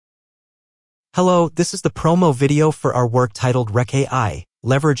Hello, this is the promo video for our work titled RecAI,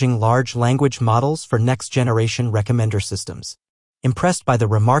 Leveraging Large Language Models for Next-Generation Recommender Systems. Impressed by the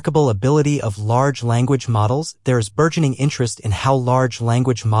remarkable ability of large language models, there is burgeoning interest in how large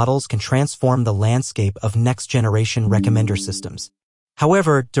language models can transform the landscape of next-generation recommender systems.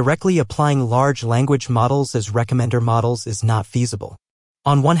 However, directly applying large language models as recommender models is not feasible.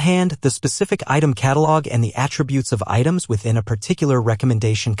 On one hand, the specific item catalog and the attributes of items within a particular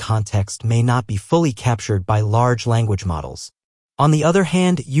recommendation context may not be fully captured by large language models. On the other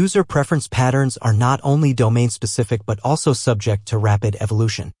hand, user preference patterns are not only domain-specific but also subject to rapid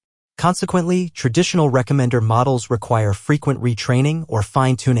evolution. Consequently, traditional recommender models require frequent retraining or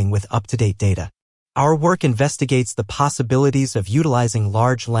fine-tuning with up-to-date data. Our work investigates the possibilities of utilizing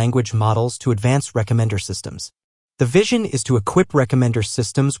large language models to advance recommender systems. The vision is to equip recommender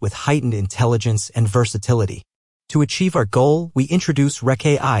systems with heightened intelligence and versatility. To achieve our goal, we introduce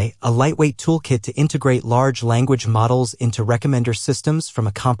RecAI, a lightweight toolkit to integrate large language models into recommender systems from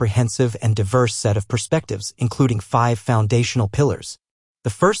a comprehensive and diverse set of perspectives, including 5 foundational pillars. The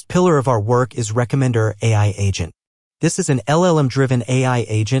first pillar of our work is Recommender AI Agent. This is an LLM-driven AI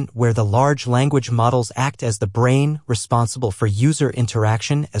agent where the large language models act as the brain responsible for user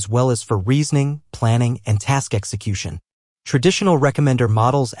interaction as well as for reasoning, planning, and task execution. Traditional recommender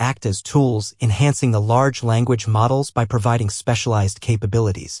models act as tools, enhancing the large language models by providing specialized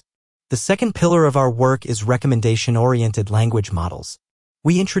capabilities. The second pillar of our work is recommendation-oriented language models.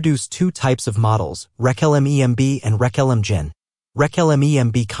 We introduce 2 types of models, RecLM-EMB and RecLM-Gen.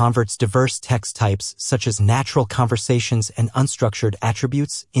 RecLM-EMB converts diverse text types such as natural conversations and unstructured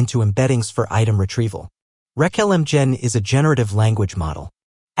attributes into embeddings for item retrieval. RecLM-Gen is a generative language model.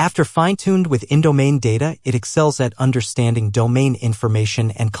 After fine-tuned with in-domain data, it excels at understanding domain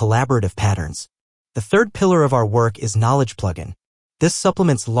information and collaborative patterns. The third pillar of our work is Knowledge Plugin. This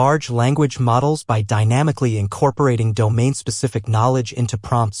supplements large language models by dynamically incorporating domain-specific knowledge into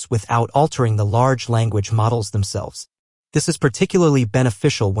prompts without altering the large language models themselves. This is particularly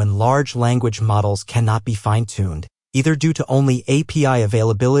beneficial when large language models cannot be fine-tuned, either due to only API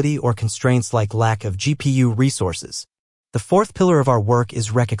availability or constraints like lack of GPU resources. The fourth pillar of our work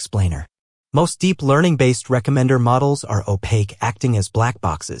is RecExplainer. Most deep learning-based recommender models are opaque, acting as black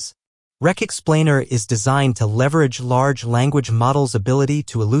boxes. RecExplainer is designed to leverage large language models' ability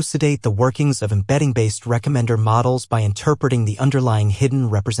to elucidate the workings of embedding-based recommender models by interpreting the underlying hidden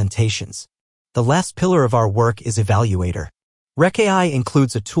representations. The last pillar of our work is Evaluator. RecAI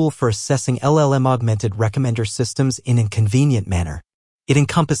includes a tool for assessing LLM-augmented recommender systems in a convenient manner. It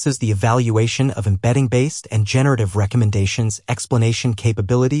encompasses the evaluation of embedding-based and generative recommendations, explanation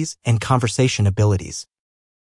capabilities, and conversation abilities.